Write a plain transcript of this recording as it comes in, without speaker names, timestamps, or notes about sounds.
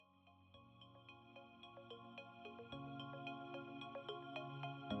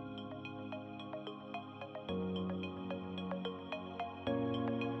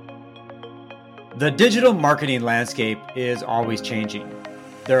The digital marketing landscape is always changing.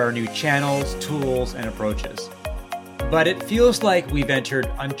 There are new channels, tools, and approaches. But it feels like we've entered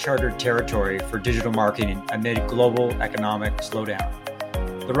uncharted territory for digital marketing amid global economic slowdown.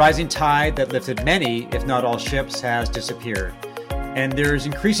 The rising tide that lifted many, if not all ships, has disappeared. And there's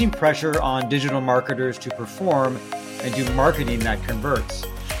increasing pressure on digital marketers to perform and do marketing that converts.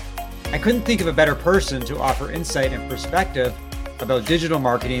 I couldn't think of a better person to offer insight and perspective about digital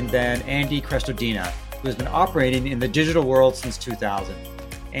marketing than Andy Crestodina, who has been operating in the digital world since 2000.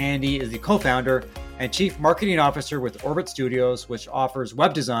 Andy is the co-founder and chief marketing officer with Orbit Studios, which offers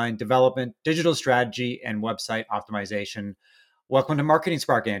web design, development, digital strategy, and website optimization. Welcome to Marketing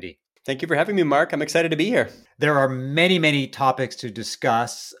Spark, Andy. Thank you for having me, Mark. I'm excited to be here. There are many topics to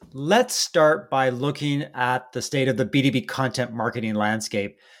discuss. Let's start by looking at the state of the B2B content marketing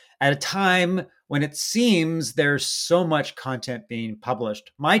landscape at a time when it seems there's so much content being published.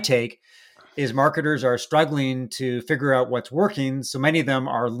 My take is marketers are struggling to figure out what's working, so many of them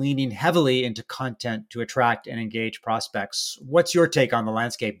are leaning heavily into content to attract and engage prospects. What's your take on the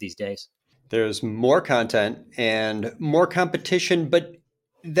landscape these days? There's more content and more competition, but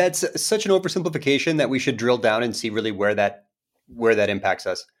that's such an oversimplification that we should drill down and see really where that impacts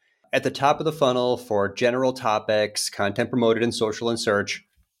us. At the top of the funnel for general topics, content promoted in social and search,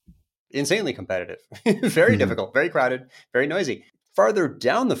 insanely competitive, very difficult, very crowded, very noisy. Farther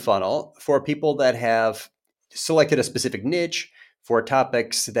down the funnel for people that have selected a specific niche, for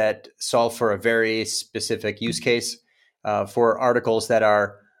topics that solve for a very specific use case, for articles that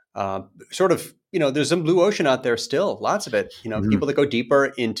are there's some blue ocean out there still, lots of it, people that go deeper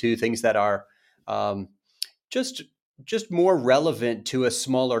into things that are just more relevant to a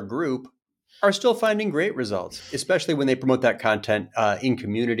smaller group are still finding great results, especially when they promote that content in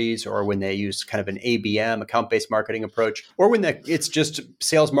communities, or when they use kind of an ABM, account-based marketing approach, or when it's just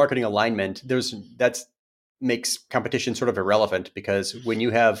sales marketing alignment. That makes competition sort of irrelevant, because when you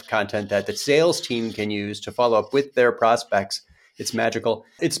have content that the sales team can use to follow up with their prospects, it's magical.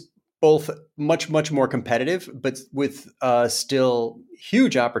 It's both much more competitive, but with still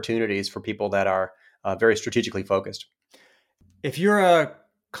huge opportunities for people that are very strategically focused. If you're a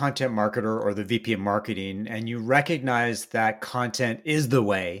content marketer or the VP of marketing, and you recognize that content is the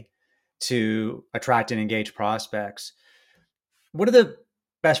way to attract and engage prospects, what are the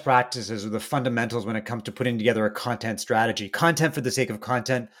best practices or the fundamentals when it comes to putting together a content strategy? Content for the sake of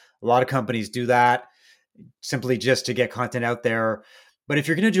content. A lot of companies do that simply just to get content out there. But if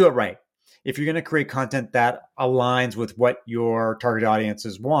you're going to do it right, if you're going to create content that aligns with what your target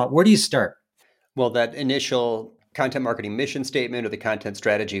audiences want, where do you start? Well, that initial content marketing mission statement or the content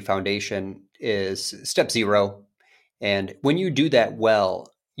strategy foundation is step 0. And when you do that well,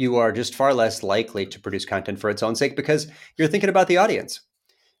 you are just far less likely to produce content for its own sake, because you're thinking about the audience.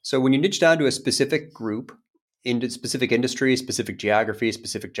 So when you niche down to a specific group, into specific industry, specific geography,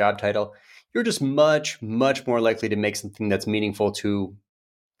 specific job title, you're just much more likely to make something that's meaningful to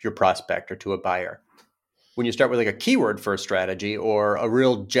your prospect or to a buyer. When you start with like a keyword first strategy, or a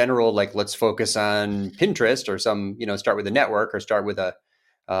real general, like let's focus on Pinterest, or some, start with a network, or start with a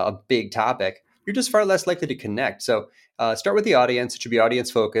big topic, you're just far less likely to connect. So start with the audience. It should be audience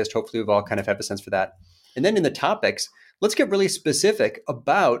focused. Hopefully we've all kind of have a sense for that. And then in the topics, let's get really specific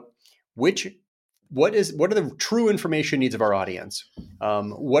about what are the true information needs of our audience?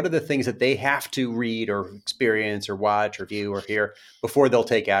 What are the things that they have to read or experience or watch or view or hear before they'll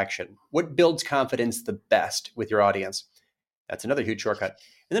take action? What builds confidence the best with your audience? That's another huge shortcut.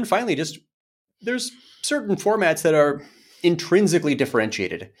 And then finally, there's certain formats that are intrinsically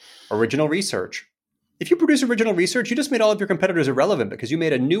differentiated. Original research. If you produce original research, you just made all of your competitors irrelevant, because you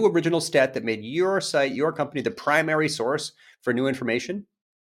made a new original stat that made your site, your company, the primary source for new information.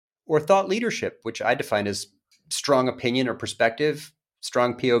 Or thought leadership, which I define as strong opinion or perspective,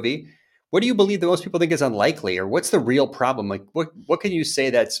 strong POV. What do you believe that most people think is unlikely? Or what's the real problem? Like what can you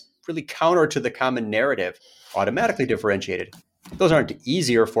say that's really counter to the common narrative, automatically differentiated? Those aren't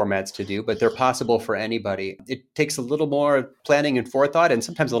easier formats to do, but they're possible for anybody. It takes a little more planning and forethought, and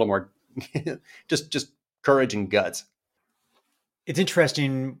sometimes a little more just courage and guts. It's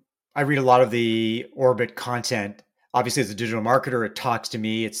interesting. I read a lot of the Orbit content. Obviously, as a digital marketer, it talks to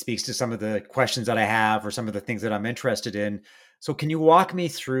me. It speaks to some of the questions that I have, or some of the things that I'm interested in. So can you walk me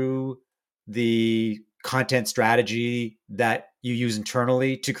through the content strategy that you use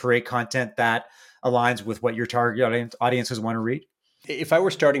internally to create content that aligns with what your target audiences want to read? If I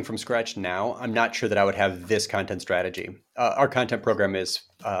were starting from scratch now, I'm not sure that I would have this content strategy. Our content program is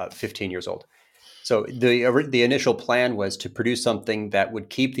 15 years old. So the initial plan was to produce something that would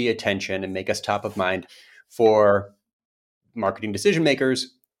keep the attention and make us top of mind for marketing decision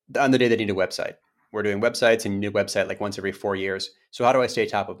makers on the day they need a website. We're doing websites and new website like once every 4 years. So how do I stay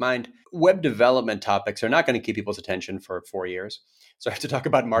top of mind? Web development topics are not going to keep people's attention for 4 years. So I have to talk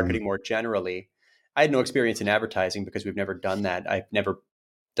about marketing more generally. I had no experience in advertising because we've never done that. I've never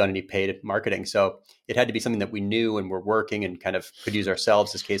done any paid marketing. So it had to be something that we knew and were working and kind of could use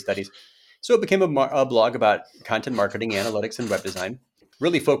ourselves as case studies. So it became a blog about content marketing, analytics, and web design,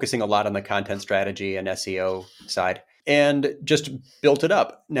 really focusing a lot on the content strategy and SEO side, and just built it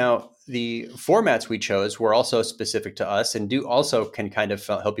up. Now, the formats we chose were also specific to us and can kind of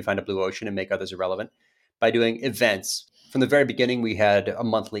help you find a blue ocean and make others irrelevant by doing events. From the very beginning, we had a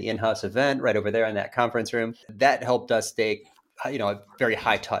monthly in-house event right over there in that conference room. That helped us stay very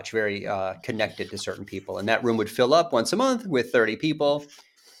high touch, very connected to certain people. And that room would fill up once a month with 30 people.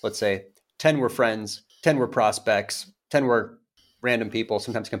 Let's say 10 were friends, 10 were prospects, 10 were random people,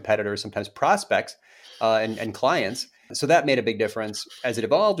 sometimes competitors, sometimes prospects and clients. So that made a big difference. As it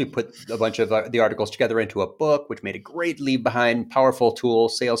evolved, we put a bunch of the articles together into a book, which made a great leave behind, powerful tool,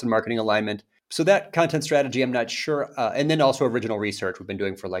 sales and marketing alignment. So that content strategy, I'm not sure. And then also original research we've been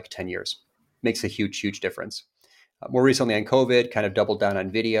doing for like 10 years. Makes a huge, huge difference. More recently on COVID, kind of doubled down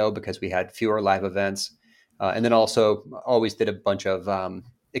on video because we had fewer live events. And then also always did a bunch of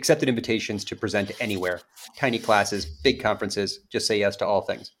accepted invitations to present anywhere, tiny classes, big conferences, just say yes to all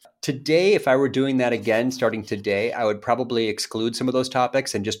things. Today, if I were doing that again, starting today, I would probably exclude some of those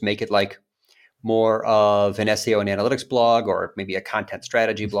topics and just make it like more of an SEO and analytics blog or maybe a content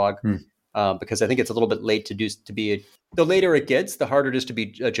strategy blog. Because I think it's a little bit late the later it gets, the harder it is to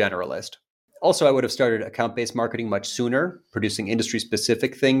be a generalist. Also, I would have started account-based marketing much sooner, producing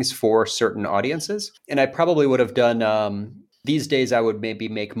industry-specific things for certain audiences. And I probably would have done, these days, I would maybe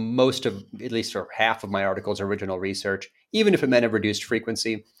make most of, at least or half of my articles original research, even if it meant a reduced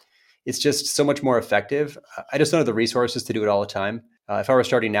frequency. It's just so much more effective. I just don't have the resources to do it all the time. If I were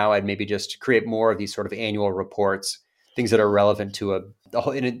starting now, I'd maybe just create more of these sort of annual reports, things that are relevant to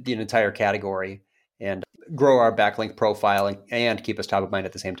the entire category, and grow our backlink profile and keep us top of mind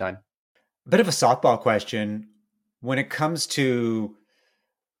at the same time. A bit of a softball question. When it comes to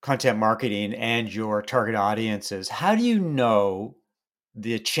content marketing and your target audiences, how do you know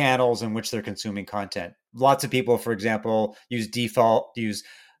the channels in which they're consuming content? Lots of people, for example, use Facebook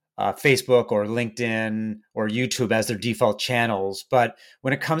or LinkedIn or YouTube as their default channels. But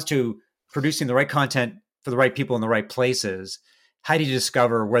when it comes to producing the right content for the right people in the right places, how do you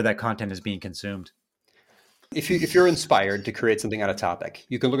discover where that content is being consumed? If you're inspired to create something on a topic,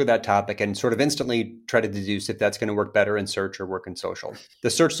 you can look at that topic and sort of instantly try to deduce if that's going to work better in search or work in social. The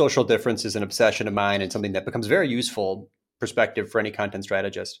search social difference is an obsession of mine and something that becomes very useful perspective for any content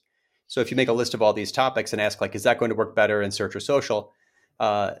strategist. So if you make a list of all these topics and ask, like, is that going to work better in search or social?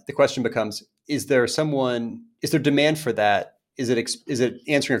 The question becomes, is there demand for that? Is it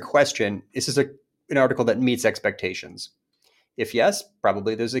answering a question? Is this an article that meets expectations? If yes,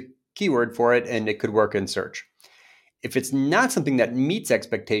 probably there's a keyword for it and it could work in search. If it's not something that meets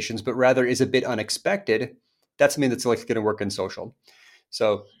expectations, but rather is a bit unexpected, that's something that's like going to work in social.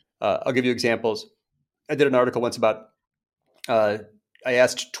 So I'll give you examples. I did an article once about, I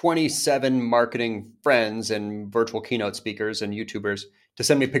asked 27 marketing friends and virtual keynote speakers and YouTubers to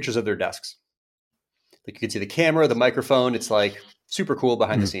send me pictures of their desks. Like you can see the camera, the microphone, it's like super cool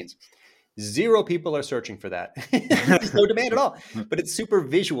behind the scenes. 0 people are searching for that. There's no demand at all, but it's super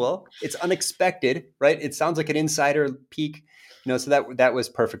visual. It's unexpected, right? It sounds like an insider peek, so that was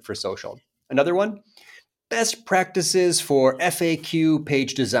perfect for social. Another one, best practices for FAQ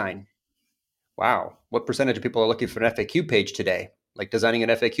page design. Wow. What percentage of people are looking for an FAQ page today? Like designing an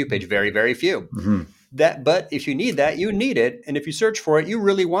FAQ page, very, very few. But if you need that, you need it. And if you search for it, you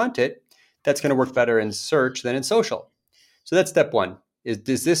really want it. That's going to work better in search than in social. So that's step one.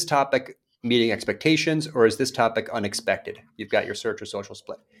 Is this topic meeting expectations or is this topic unexpected? You've got your search or social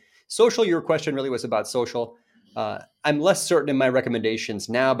split. Social, your question really was about social. I'm less certain in my recommendations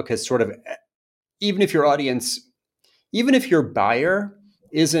now because sort of even if your buyer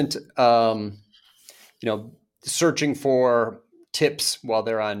isn't, searching for tips while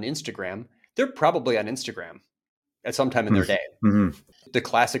they're on Instagram, they're probably on Instagram at some time in their day. The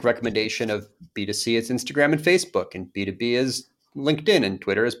classic recommendation of B2C is Instagram and Facebook, and B2B is LinkedIn, and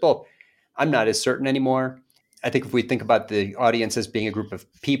Twitter is both. I'm not as certain anymore. I think if we think about the audience as being a group of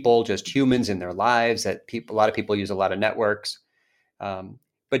people, just humans in their lives, a lot of people use a lot of networks.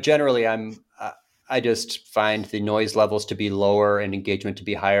 But generally, I just find the noise levels to be lower and engagement to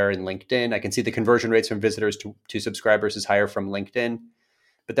be higher in LinkedIn. I can see the conversion rates from visitors to subscribers is higher from LinkedIn.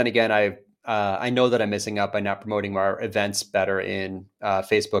 But then again, I know that I'm missing out by not promoting our events better in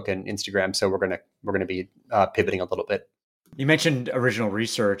Facebook and Instagram. So we're gonna be pivoting a little bit. You mentioned original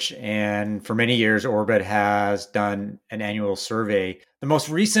research, and for many years, Orbit has done an annual survey. The most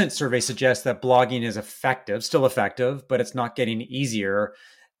recent survey suggests that blogging is effective, still effective, but it's not getting easier,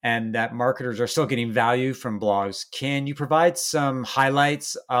 and that marketers are still getting value from blogs. Can you provide some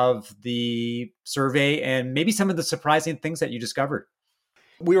highlights of the survey and maybe some of the surprising things that you discovered?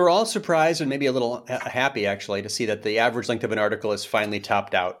 We were all surprised and maybe a little happy, actually, to see that the average length of an article is finally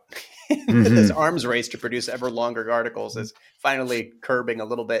topped out. This Mm-hmm. arms race to produce ever longer articles is finally curbing a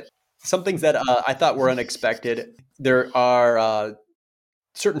little bit. Some things that I thought were unexpected. There are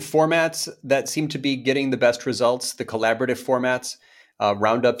certain formats that seem to be getting the best results. The collaborative formats,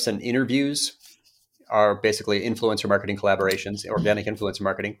 roundups and interviews are basically influencer marketing collaborations, organic influencer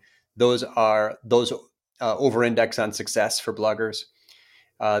marketing. Those over-index on success for bloggers.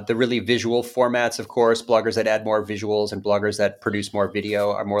 The really visual formats, of course, bloggers that add more visuals and bloggers that produce more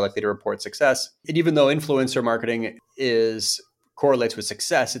video are more likely to report success. And even though influencer marketing correlates with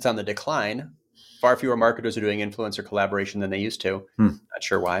success, it's on the decline. Far fewer marketers are doing influencer collaboration than they used to. Hmm. Not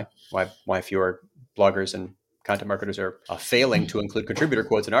sure why. Why fewer bloggers and content marketers are failing to include contributor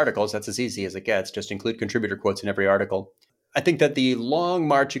quotes in articles. That's as easy as it gets. Just include contributor quotes in every article. I think that the long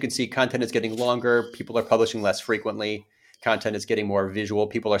march, you can see content is getting longer. People are publishing less frequently. Content is getting more visual.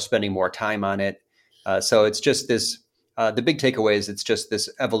 People are spending more time on it. So it's just this, the big takeaway is it's just this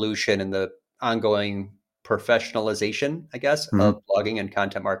evolution and the ongoing professionalization, I guess, of blogging and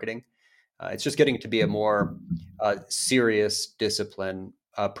content marketing. It's just getting to be a more serious discipline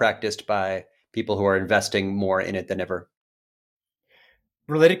practiced by people who are investing more in it than ever.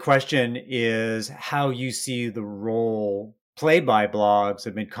 Related question is how you see the role played by blogs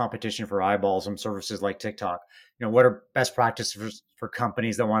amid competition for eyeballs on services like TikTok. What are best practices for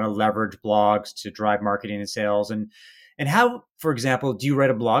companies that want to leverage blogs to drive marketing and sales? And how, for example, do you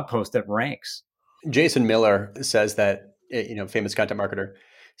write a blog post that ranks? Jason Miller says that, famous content marketer,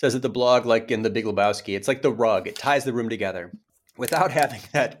 says that the blog, like in The Big Lebowski, it's like the rug. It ties the room together. Without having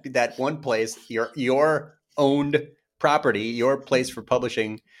that one place, your owned property, your place for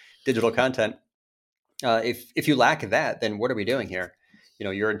publishing digital content. If you lack that, then what are we doing here?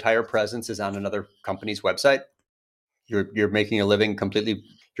 Your entire presence is on another company's website. You're making a living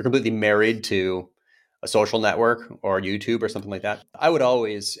you're completely married to a social network or YouTube or something like that. I would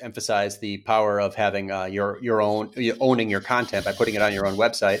always emphasize the power of having owning your content by putting it on your own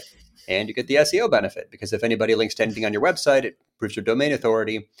website, and you get the SEO benefit because if anybody links to anything on your website, it improves your domain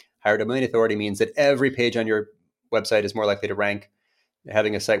authority. Higher domain authority means that every page on your website is more likely to rank.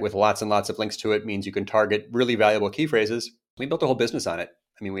 Having a site with lots and lots of links to it means you can target really valuable key phrases. We built a whole business on it.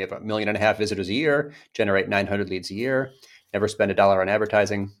 I mean, we have 1.5 million visitors a year, generate 900 leads a year, never spend $1 on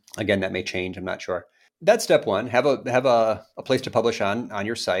advertising. Again, that may change. I'm not sure. That's step one. Have a place to publish on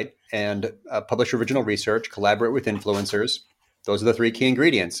your site and publish original research, collaborate with influencers. Those are the 3 key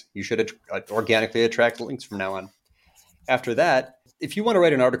ingredients. You should organically attract links from now on. After that, if you want to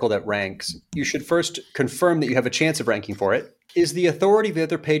write an article that ranks, you should first confirm that you have a chance of ranking for it. Is the authority of the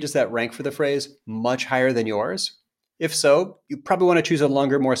other pages that rank for the phrase much higher than yours? If so, you probably want to choose a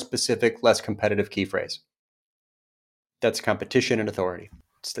longer, more specific, less competitive key phrase. That's competition and authority.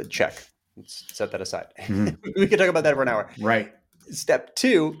 Just a check. Let's set that aside. Mm-hmm. We can talk about that for an hour. Right. Step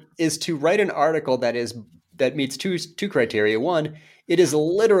 2 is to write an article that meets two criteria. One, it is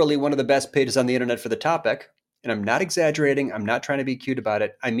literally one of the best pages on the internet for the topic. And I'm not exaggerating. I'm not trying to be cute about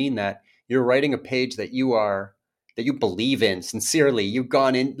it. I mean that. You're writing a page that you believe in sincerely. You've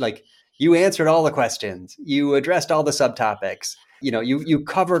gone in, like, you answered all the questions. You addressed all the subtopics. You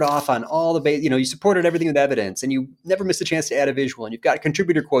covered off on all the you supported everything with evidence, and you never missed a chance to add a visual. And you've got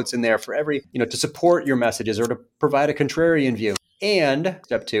contributor quotes in there for every, to support your messages or to provide a contrarian view. And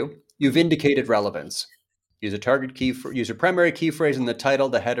step 2, you've indicated relevance. Use a primary key phrase in the title,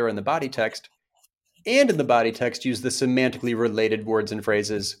 the header, and the body text. And in the body text, use the semantically related words and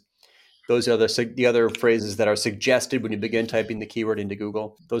phrases. Those are the other phrases that are suggested when you begin typing the keyword into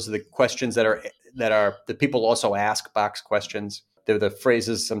Google. Those are the questions that people also ask, box questions. They're the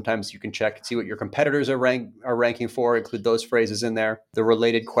phrases sometimes you can check and see what your competitors are ranking for. Include those phrases in there. The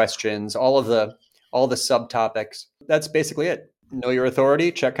related questions, all the subtopics. That's basically it. Know your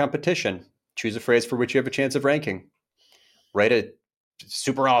authority. Check competition. Choose a phrase for which you have a chance of ranking. Write a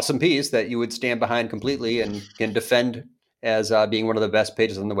super awesome piece that you would stand behind completely and can defend as being one of the best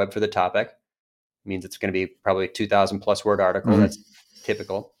pages on the web for the topic. It means it's going to be probably a 2,000 plus word article. Mm-hmm. That's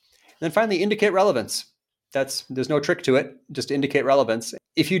typical. And then finally, indicate relevance. There's no trick to it. Just indicate relevance.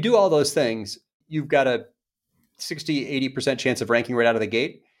 If you do all those things, you've got a 60-80% chance of ranking right out of the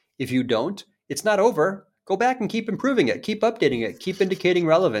gate. If you don't, it's not over. Go back and keep improving it. Keep updating it. Keep indicating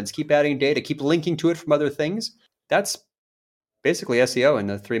relevance. Keep adding data. Keep linking to it from other things. That's Basically SEO in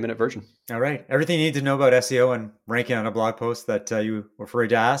the 3-minute version. All right. Everything you need to know about SEO and ranking on a blog post that you were afraid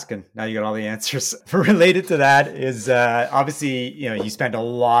to ask, and now you got all the answers. Related to that is obviously, you spend a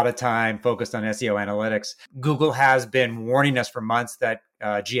lot of time focused on SEO analytics. Google has been warning us for months that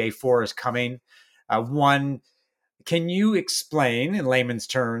GA4 is coming. One, can you explain in layman's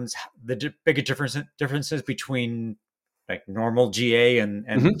terms the big differences between like normal GA and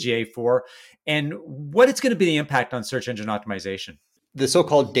GA4, and what it's going to be the impact on search engine optimization? The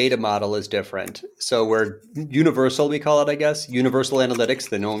so-called data model is different. So we're universal, we call it, I guess. Universal analytics,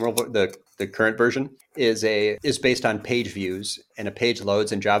 the current version, is based on page views, and a page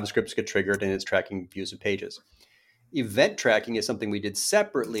loads and JavaScripts get triggered and it's tracking views of pages. Event tracking is something we did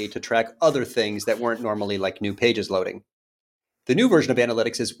separately to track other things that weren't normally like new pages loading. The new version of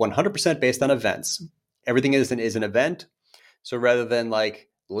analytics is 100% based on events. Everything is an event. So rather than like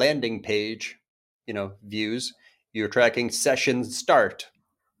landing page, views, you're tracking session start.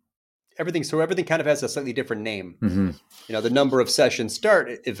 Everything kind of has a slightly different name. Mm-hmm. The number of session start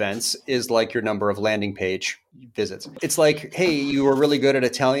events is like your number of landing page visits. It's like, hey, you were really good at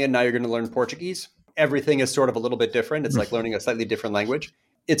Italian, now you're going to learn Portuguese. Everything is sort of a little bit different. It's like learning a slightly different language.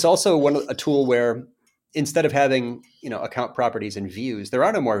 It's also a tool where instead of having, account properties and views, there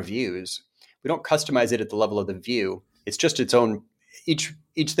are no more views. We don't customize it at the level of the view. It's just its own, each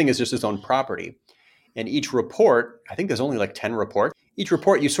thing is just its own property. And each report, I think there's only like 10 reports. Each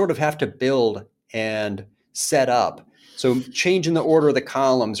report you sort of have to build and set up. So changing the order of the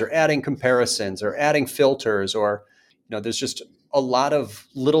columns or adding comparisons or adding filters or, there's just a lot of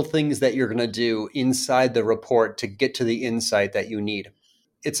little things that you're going to do inside the report to get to the insight that you need.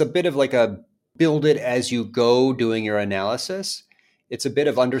 It's a bit of like a build it as you go doing your analysis. It's a bit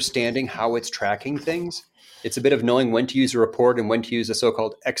of understanding how it's tracking things. It's a bit of knowing when to use a report and when to use a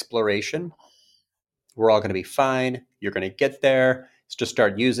so-called exploration. We're all going to be fine. You're going to get there. Just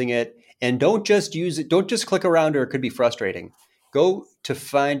start using it. And don't just use it. Don't just click around or it could be frustrating. Go to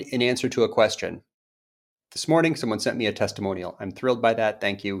find an answer to a question. This morning, someone sent me a testimonial. I'm thrilled by that.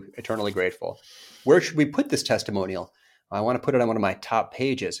 Thank you. Eternally grateful. Where should we put this testimonial? I want to put it on one of my top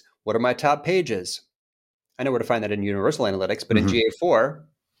pages. What are my top pages? I know where to find that in Universal Analytics, but in GA4,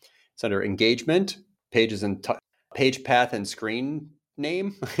 it's under engagement, pages and page path and screen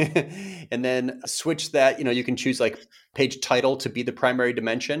name. And then switch that, you can choose like page title to be the primary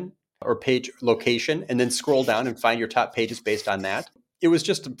dimension or page location, and then scroll down and find your top pages based on that. It was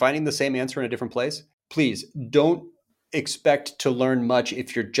just finding the same answer in a different place. Please don't expect to learn much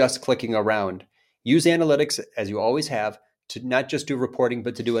if you're just clicking around. Use analytics as you always have to not just do reporting,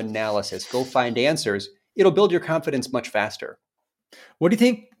 but to do analysis. Go find answers. It'll build your confidence much faster. What do you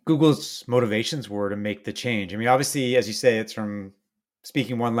think Google's motivations were to make the change? I mean, obviously, as you say, it's from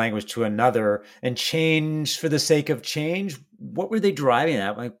speaking one language to another, and change for the sake of change. What were they driving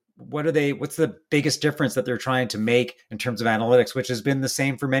at? Like, what's the biggest difference that they're trying to make in terms of analytics, which has been the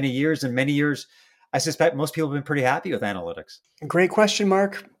same for many years, and many years, I suspect most people have been pretty happy with analytics. Great question,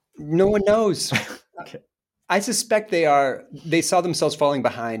 Mark. No one knows. Okay. I suspect they saw themselves falling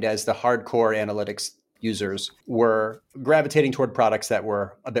behind as the hardcore analytics users were gravitating toward products that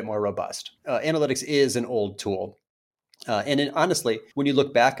were a bit more robust. Analytics is an old tool. Honestly, when you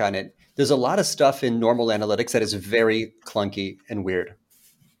look back on it, there's a lot of stuff in normal analytics that is very clunky and weird.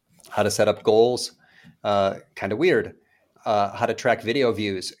 How to set up goals, kind of weird. How to track video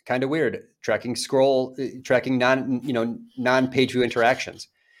views, kind of weird. Tracking non-page view interactions.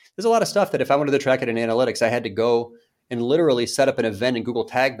 There's a lot of stuff that if I wanted to track it in analytics, I had to go and literally set up an event in Google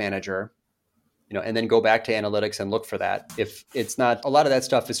Tag Manager, and then go back to analytics and look for that. If it's not, a lot of that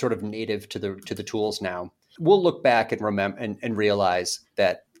stuff is sort of native to the tools now. We'll look back and remember and realize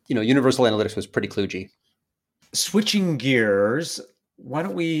that, Universal Analytics was pretty kludgy. Switching gears, why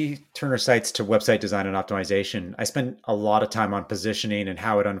don't we turn our sights to website design and optimization? I spend a lot of time on positioning and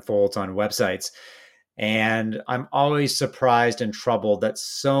how it unfolds on websites. And I'm always surprised and troubled that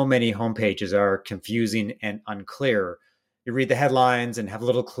so many homepages are confusing and unclear. You read the headlines and have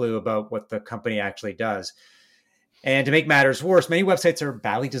little clue about what the company actually does. And to make matters worse, many websites are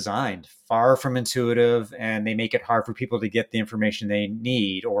badly designed, far from intuitive, and they make it hard for people to get the information they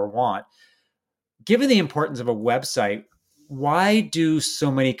need or want. Given the importance of a website, why do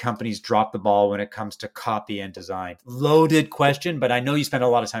so many companies drop the ball when it comes to copy and design? Loaded question, but I know you spend a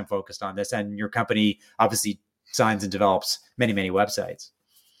lot of time focused on this, and your company obviously designs and develops many, many websites.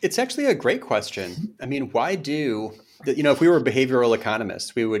 It's actually a great question. I mean, why do, if we were behavioral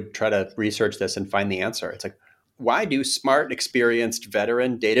economists, we would try to research this and find the answer. It's like, why do smart, experienced,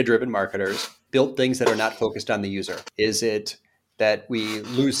 veteran, data-driven marketers build things that are not focused on the user? Is it that we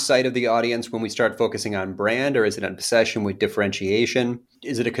lose sight of the audience when we start focusing on brand, or is it an obsession with differentiation?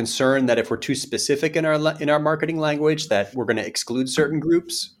 Is it a concern that if we're too specific in our marketing language that we're going to exclude certain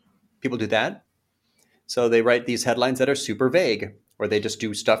groups? People do that. So they write these headlines that are super vague, or they just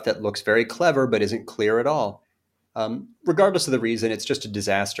do stuff that looks very clever but isn't clear at all. Regardless of the reason, it's just a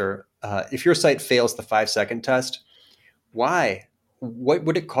disaster. If your site fails the 5-second test, why? What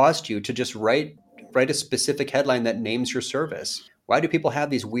would it cost you to just write a specific headline that names your service? Why do people have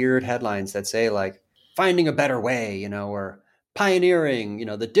these weird headlines that say like finding a better way, or pioneering,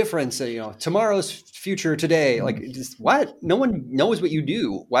 the difference, tomorrow's future today? Like, just what? No one knows what you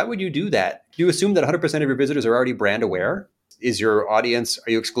do. Why would you do that? Do you assume that 100% of your visitors are already brand aware? Is your audience,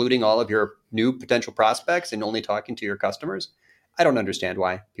 are you excluding all of your new potential prospects and only talking to your customers? I don't understand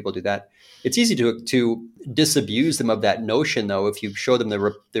why people do that. It's easy to disabuse them of that notion, though, if you show them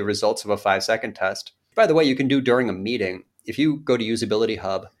the results of a 5-second test. By the way, you can do during a meeting. If you go to Usability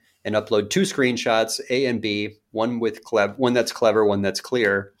Hub and upload 2 screenshots, A and B, one that's clever, one that's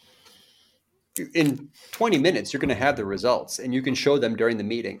clear, in 20 minutes, you're going to have the results and you can show them during the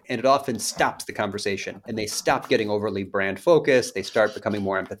meeting. And it often stops the conversation and they stop getting overly brand focused. They start becoming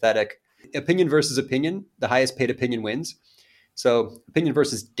more empathetic. Opinion versus opinion, the highest paid opinion wins. So opinion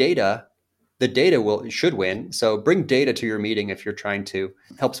versus data, the data should win. So bring data to your meeting if you're trying to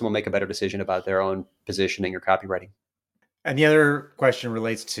help someone make a better decision about their own positioning or copywriting. And the other question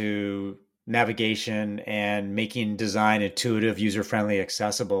relates to navigation and making design intuitive, user-friendly,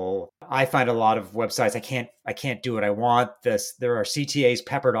 accessible. I find a lot of websites, I can't do what I want. There are CTAs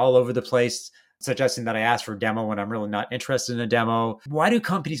peppered all over the place, suggesting that I ask for a demo when I'm really not interested in a demo. Why do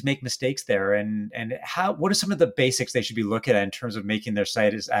companies make mistakes there? And what are some of the basics they should be looking at in terms of making their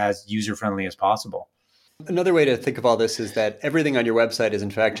site as user-friendly as possible? Another way to think of all this is that everything on your website is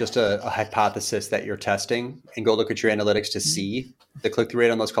in fact just a hypothesis that you're testing, and go look at your analytics to see the click-through rate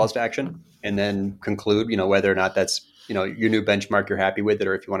on those calls to action and then conclude, whether or not that's, your new benchmark, you're happy with it,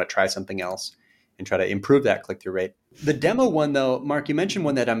 or if you want to try something else and try to improve that click-through rate. The demo one though, Mark, you mentioned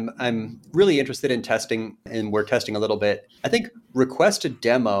one that I'm really interested in testing, and we're testing a little bit. I think request a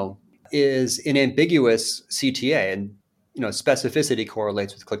demo is an ambiguous CTA, and specificity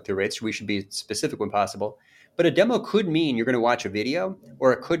correlates with click-through rates. We should be specific when possible. But a demo could mean you're going to watch a video,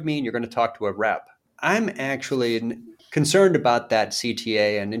 or it could mean you're going to talk to a rep. I'm actually concerned about that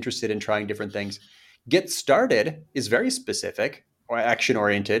CTA and interested in trying different things. Get started is very specific or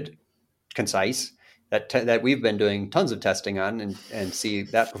action-oriented, concise, that we've been doing tons of testing on and see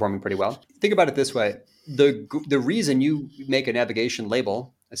that performing pretty well. Think about it this way. The reason you make a navigation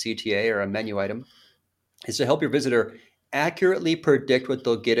label, a CTA or a menu item, is to help your visitor accurately predict what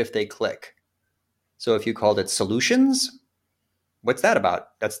they'll get if they click. So if you called it solutions, what's that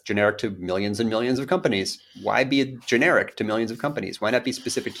about? That's generic to millions and millions of companies. Why be generic to millions of companies? Why not be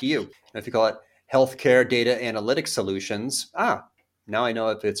specific to you? And if you call it healthcare data analytics solutions, now I know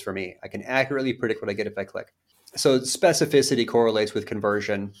if it's for me. I can accurately predict what I get if I click. So specificity correlates with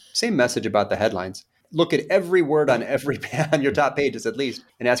conversion. Same message about the headlines. Look at every word on on your top pages at least,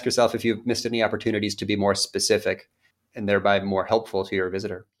 and ask yourself if you've missed any opportunities to be more specific and thereby more helpful to your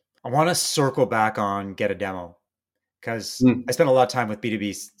visitor. I want to circle back on Get a Demo, because I spend a lot of time with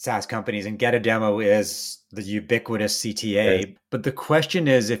B2B SaaS companies, and Get a Demo is the ubiquitous CTA. Right. But the question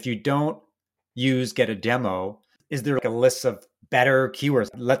is, if you don't use Get a Demo, is there like a list of better keywords?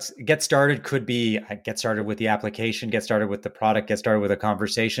 Let's get started could be get started with the application, get started with the product, get started with a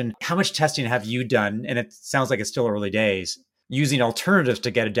conversation. How much testing have you done? And it sounds like it's still early days, using alternatives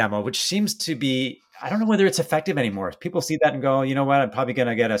to Get a Demo, which seems to be, I don't know whether it's effective anymore. People see that and go, you know what, I'm probably going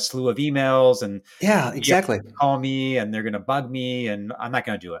to get a slew of emails and call me and they're going to bug me and I'm not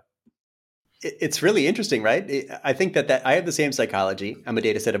going to do it. It's really interesting, right? I think that I have the same psychology. I'm a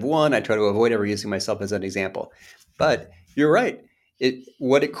data set of one. I try to avoid ever using myself as an example. But you're right.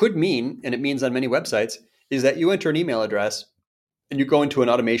 What it could mean, and it means on many websites, is that you enter an email address and you go into an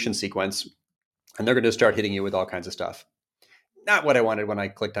automation sequence and they're going to start hitting you with all kinds of stuff. Not what I wanted when I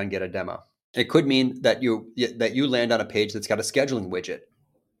clicked on Get a Demo. It could mean that you land on a page that's got a scheduling widget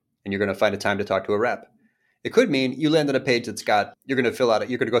and you're going to find a time to talk to a rep. It could mean you land on a page you're going to fill out,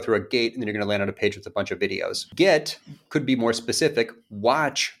 you're going to go through a gate and then you're going to land on a page with a bunch of videos. Get could be more specific.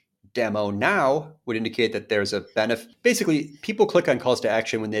 Watch demo now would indicate that there's a benefit. Basically, people click on calls to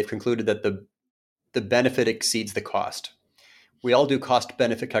action when they've concluded that the benefit exceeds the cost. We all do cost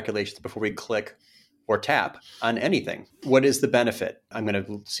benefit calculations before we click or tap on anything. What is the benefit? I'm going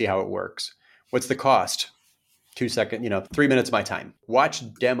to see how it works. What's the cost? 2 seconds, 3 minutes of my time. Watch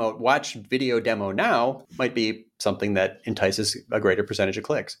video demo now might be something that entices a greater percentage of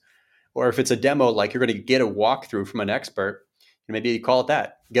clicks. Or if it's a demo, like you're going to get a walkthrough from an expert, maybe you call it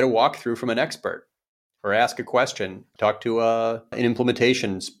that. Get a walkthrough from an expert or ask a question. Talk to an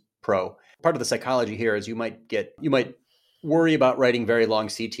implementations pro. Part of the psychology here is you might worry about writing very long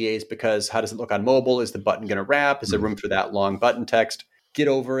CTAs because how does it look on mobile? Is the button going to wrap? Is there room for that long button text? Get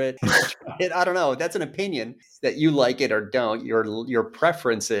over it. I don't know. That's an opinion that you like it or don't. Your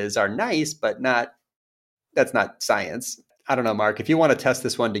preferences are nice, but that's not science. I don't know, Mark, if you want to test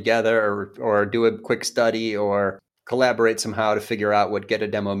this one together or do a quick study or collaborate somehow to figure out what Get a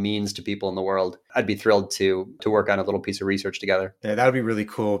Demo means to people in the world, I'd be thrilled to work on a little piece of research together. Yeah, that would be really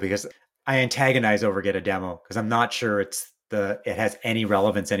cool because I antagonize over Get a Demo because I'm not sure it has any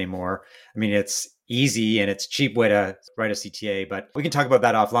relevance anymore. I mean, it's easy and it's a cheap way to write a CTA, but we can talk about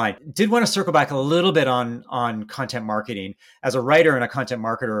that offline. Did want to circle back a little bit on content marketing. As a writer and a content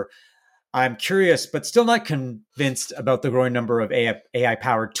marketer, I'm curious, but still not convinced about the growing number of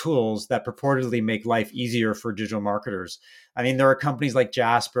AI-powered tools that purportedly make life easier for digital marketers. I mean, there are companies like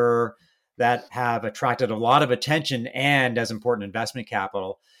Jasper that have attracted a lot of attention and, as important, investment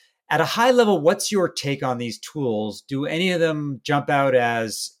capital. At a high level, what's your take on these tools? Do any of them jump out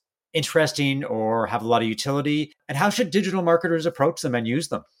as interesting or have a lot of utility? And how should digital marketers approach them and use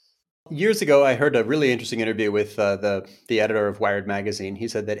them? Years ago, I heard a really interesting interview with the editor of Wired magazine. He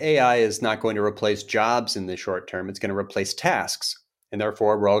said that AI is not going to replace jobs in the short term. It's going to replace tasks. And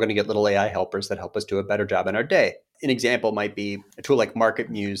therefore, we're all going to get little AI helpers that help us do a better job in our day. An example might be a tool like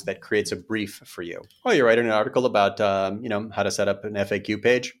MarketMuse that creates a brief for you. Oh, you're writing an article about how to set up an FAQ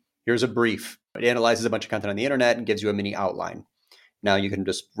page. Here's a brief. It analyzes a bunch of content on the internet and gives you a mini outline. Now you can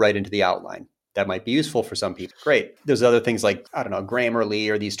just write into the outline. That might be useful for some people. Great. There's other things like, Grammarly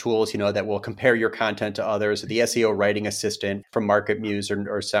or these tools, that will compare your content to others. The SEO writing assistant from MarketMuse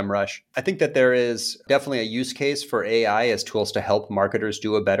or SEMrush. I think that there is definitely a use case for AI as tools to help marketers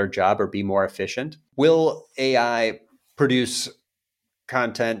do a better job or be more efficient. Will AI produce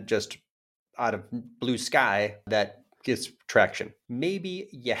content just out of blue sky that gets traction? Maybe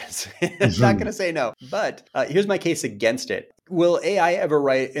yes. I'm not going to say no. But here's my case against it. Will AI ever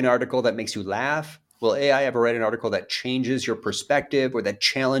write an article that makes you laugh? Will AI ever write an article that changes your perspective or that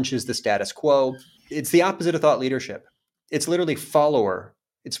challenges the status quo? It's the opposite of thought leadership. It's literally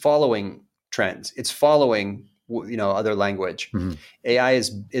It's following trends. It's following other language. Mm-hmm. AI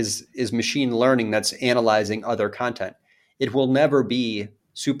is machine learning that's analyzing other content. It will never be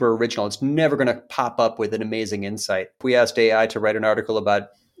super original. It's never going to pop up with an amazing insight. If we asked AI to write an article about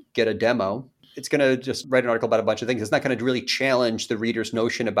Get a Demo, it's going to just write an article about a bunch of things. It's not going to really challenge the reader's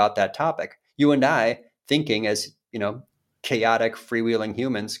notion about that topic. You and I, thinking as, chaotic, freewheeling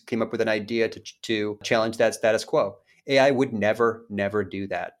humans, came up with an idea to challenge that status quo. AI would never do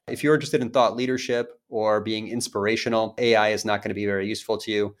that. If you're interested in thought leadership or being inspirational, AI is not going to be very useful to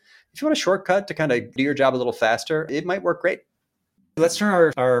you. If you want a shortcut to kind of do your job a little faster, it might work great. Let's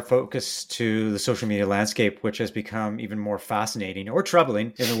turn our focus to the social media landscape, which has become even more fascinating or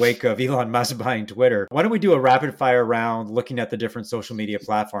troubling in the wake of Elon Musk buying Twitter. Why don't we do a rapid fire round looking at the different social media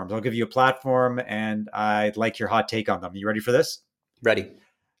platforms? I'll give you a platform and I'd like your hot take on them. You ready for this? Ready.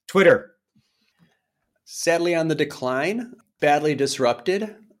 Twitter. Sadly on the decline, badly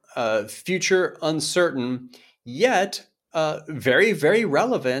disrupted, future uncertain, yet very, very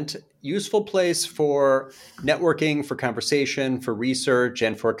relevant, useful place for networking, for conversation, for research,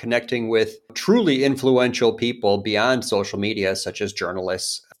 and for connecting with truly influential people beyond social media, such as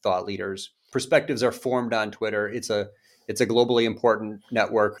journalists, thought leaders. Perspectives are formed on Twitter. It's a globally important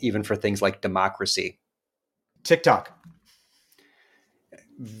network, even for things like democracy. TikTok.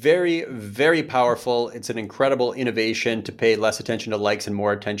 Very, very powerful. It's an incredible innovation to pay less attention to likes and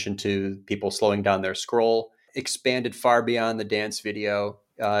more attention to people slowing down their scroll. Expanded far beyond the dance video,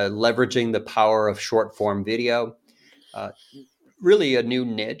 leveraging the power of short form video. Really a new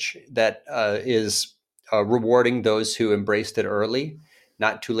niche that is rewarding those who embraced it early,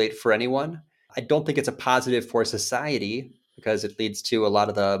 not too late for anyone. I don't think it's a positive for society because it leads to a lot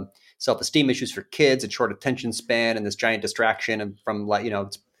of the self-esteem issues for kids and short attention span and this giant distraction. And from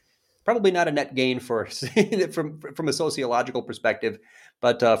it's probably not a net gain for from a sociological perspective,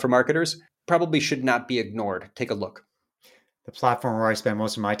 but for marketers, probably should not be ignored. Take a look. The platform where I spend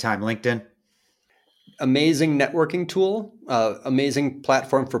most of my time, LinkedIn. Amazing networking tool, amazing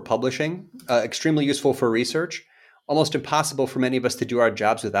platform for publishing, extremely useful for research, almost impossible for many of us to do our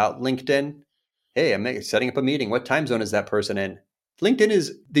jobs without LinkedIn. Hey, I'm setting up a meeting. What time zone is that person in? LinkedIn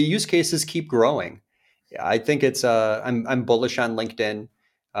the use cases keep growing. Yeah, I think I'm bullish on LinkedIn.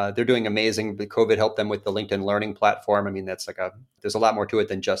 They're doing amazing. COVID helped them with the LinkedIn Learning platform. I mean, there's a lot more to it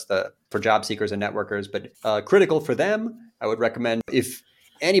than just for job seekers and networkers, but critical for them. I would recommend if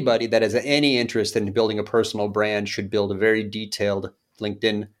anybody that has any interest in building a personal brand should build a very detailed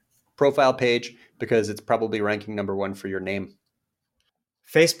LinkedIn profile page because it's probably ranking number one for your name.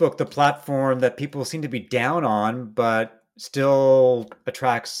 Facebook, the platform that people seem to be down on, but still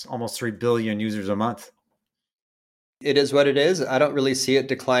attracts almost 3 billion users a month. It is what it is. I don't really see it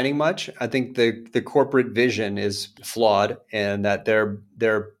declining much. I think the corporate vision is flawed and that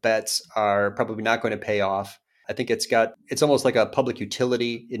their bets are probably not going to pay off. I think it's almost like a public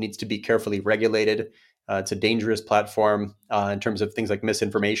utility. It needs to be carefully regulated. It's a dangerous platform in terms of things like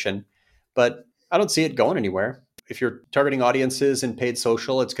misinformation, but I don't see it going anywhere. If you're targeting audiences in paid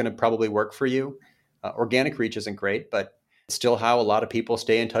social, it's going to probably work for you. Organic reach isn't great, but it's still how a lot of people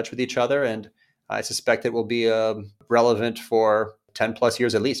stay in touch with each other. And I suspect it will be relevant for 10 plus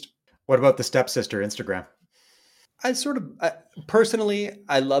years at least. What about the stepsister, Instagram? Personally,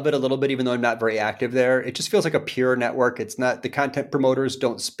 I love it a little bit, even though I'm not very active there. It just feels like a pure network. It's not, the content promoters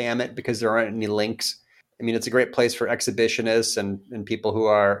don't spam it because there aren't any links. I mean, it's a great place for exhibitionists and people who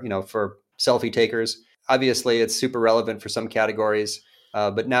are, for selfie takers. Obviously, it's super relevant for some categories,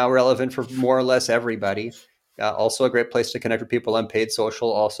 but now relevant for more or less everybody. Also a great place to connect with people on paid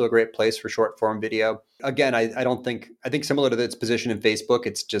social. Also a great place for short form video. Again, I think similar to its position in Facebook,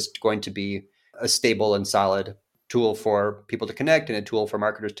 it's just going to be a stable and solid tool for people to connect and a tool for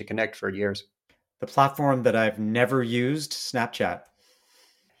marketers to connect for years. The platform that I've never used, Snapchat.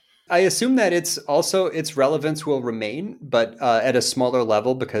 I assume that its relevance will remain, but at a smaller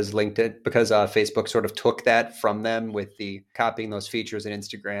level because Facebook sort of took that from them with the copying those features in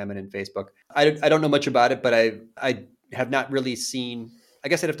Instagram and in Facebook. I don't know much about it, but I have not really seen. I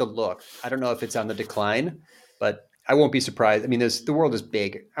guess I'd have to look. I don't know if it's on the decline, but I won't be surprised. I mean, the world is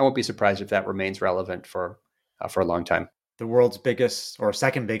big. I won't be surprised if that remains relevant for a long time. The world's biggest or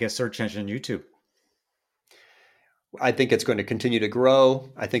second biggest search engine, YouTube. I think it's going to continue to grow.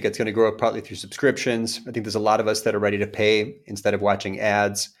 I think it's going to grow partly through subscriptions. I think there's a lot of us that are ready to pay instead of watching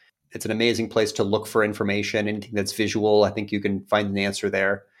ads. It's an amazing place to look for information. Anything that's visual, I think you can find an answer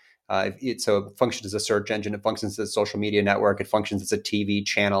there. It functions as a search engine. It functions as a social media network. It functions as a TV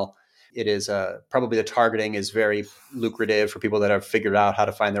channel. It is probably the targeting is very lucrative for people that have figured out how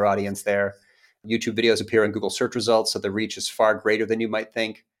to find their audience there. YouTube videos appear in Google search results, so the reach is far greater than you might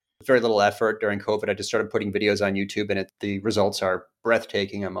think. Very little effort during COVID. I just started putting videos on YouTube and the results are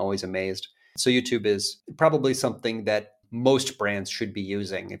breathtaking. I'm always amazed. So YouTube is probably something that most brands should be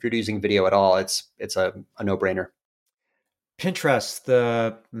using. If you're using video at all, it's a no-brainer. Pinterest,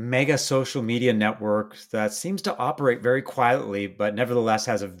 the mega social media network that seems to operate very quietly, but nevertheless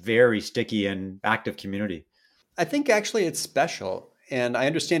has a very sticky and active community. I think actually it's special. And I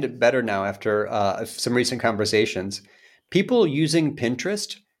understand it better now after some recent conversations. People using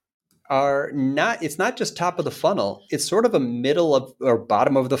Pinterest it's not just top of the funnel. It's sort of a middle of or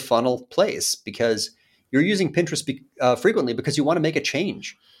bottom of the funnel place because you're using Pinterest frequently because you want to make a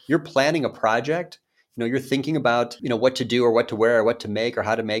change. You're planning a project. You're thinking about, what to do or what to wear or what to make or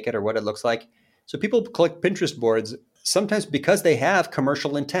how to make it or what it looks like. So people click Pinterest boards sometimes because they have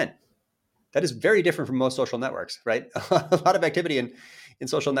commercial intent. That is very different from most social networks, right? A lot of activity in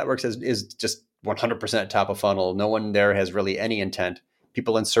social networks is just 100% top of funnel. No one there has really any intent.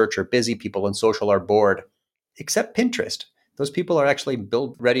 People in search are busy. People in social are bored, except Pinterest. Those people are actually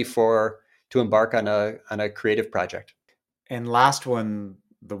built ready to embark on a creative project. And last one,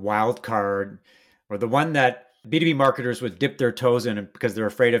 the wild card, or the one that B2B marketers would dip their toes in because they're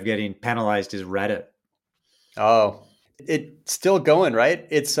afraid of getting penalized, is Reddit. Oh, it's still going, right?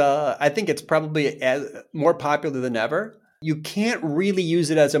 I think it's probably more popular than ever. You can't really use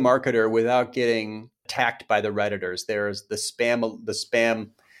it as a marketer without getting attacked by the Redditors. There's the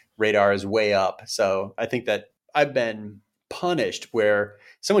spam radar is way up. So I think that I've been punished where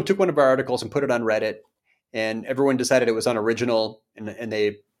someone took one of our articles and put it on Reddit and everyone decided it was unoriginal and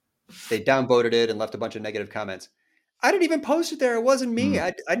they downvoted it and left a bunch of negative comments. I didn't even post it there. It wasn't me.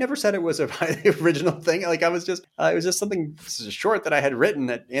 I never said it was a original thing. Like it was just something short that I had written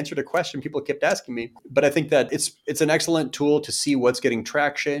that answered a question people kept asking me. But I think that it's an excellent tool to see what's getting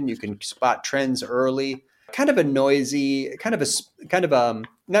traction. You can spot trends early. Kind of a noisy, we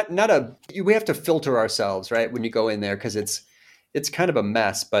have to filter ourselves, right? When you go in there, because it's kind of a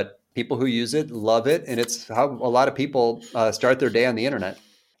mess, but people who use it love it. And it's how a lot of people start their day on the internet.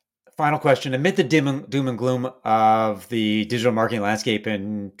 Final question. Amid the doom and gloom of the digital marketing landscape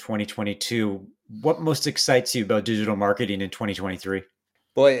in 2022, what most excites you about digital marketing in 2023?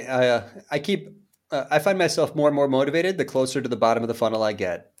 Boy, I find myself more and more motivated the closer to the bottom of the funnel I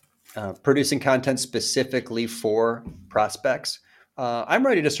get. Producing content specifically for prospects. I'm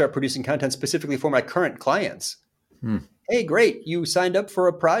ready to start producing content specifically for my current clients. Hey, great. You signed up for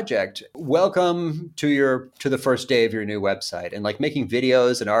a project. Welcome to the first day of your new website. And like making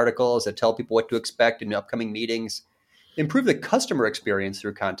videos and articles that tell people what to expect in upcoming meetings. Improve the customer experience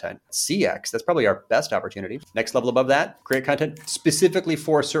through content. CX, that's probably our best opportunity. Next level above that, create content specifically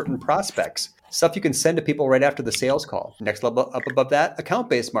for certain prospects. Stuff you can send to people right after the sales call. Next level up above that,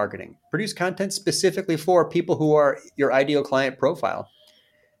 account-based marketing. Produce content specifically for people who are your ideal client profile.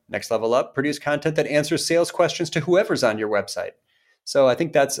 Next level up, produce content that answers sales questions to whoever's on your website. So I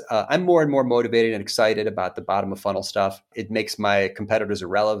think I'm more and more motivated and excited about the bottom of funnel stuff. It makes my competitors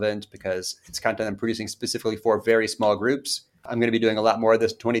irrelevant because it's content I'm producing specifically for very small groups. I'm going to be doing a lot more of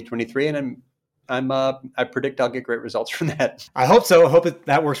this in 2023, and I predict I'll get great results from that. I hope so. I hope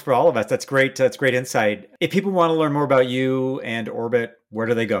that works for all of us. That's great. That's great insight. If people want to learn more about you and Orbit, where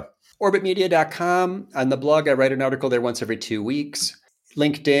do they go? Orbitmedia.com. On the blog, I write an article there once every 2 weeks.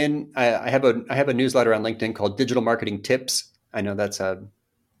 LinkedIn, I have a newsletter on LinkedIn called Digital Marketing Tips. I know that's a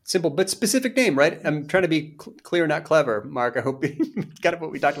simple but specific name, right? I'm trying to be clear, not clever, Mark. I hope you got what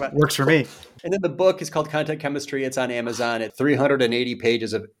we talked about. Works for me. And then the book is called Content Chemistry. It's on Amazon. It's 380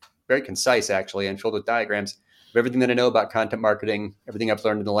 pages of very concise, actually, and filled with diagrams of everything that I know about content marketing, everything I've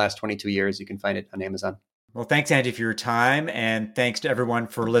learned in the last 22 years. You can find it on Amazon. Well, thanks, Andy, for your time. And thanks to everyone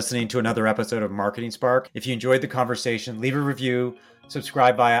for listening to another episode of Marketing Spark. If you enjoyed the conversation, leave a review,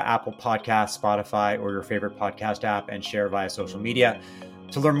 subscribe via Apple Podcasts, Spotify, or your favorite podcast app, and share via social media.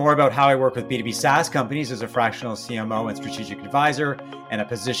 To learn more about how I work with B2B SaaS companies as a fractional CMO and strategic advisor and a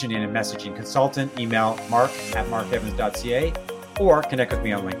positioning and messaging consultant, email mark@markevans.ca or connect with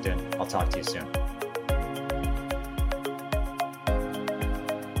me on LinkedIn. I'll talk to you soon.